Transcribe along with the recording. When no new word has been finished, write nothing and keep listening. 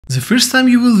The first time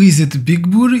you will visit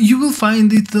Pokburr, you will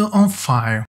find it on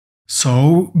fire.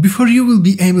 So, before you will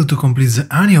be able to complete the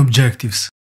area objectives,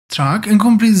 track and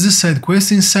complete the side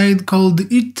quest inside called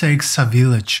It Takes a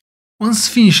Village. Once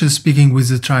finished speaking with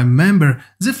the tribe member,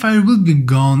 the fire will be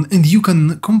gone and you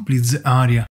can complete the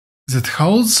area. That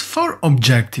holds 4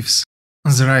 objectives.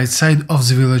 On the right side of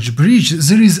the village bridge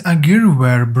there is a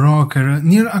gearwear broker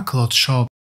near a cloth shop.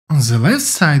 On the left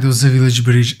side of the village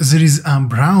bridge there is a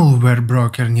brawlware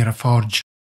broker near a forge.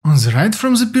 On the right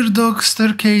from the pier dock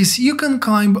staircase you can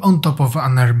climb on top of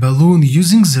an air balloon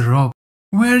using the rope,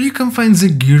 where you can find the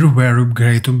gearwear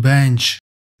upgrade bench.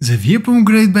 The weapon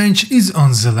upgrade bench is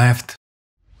on the left.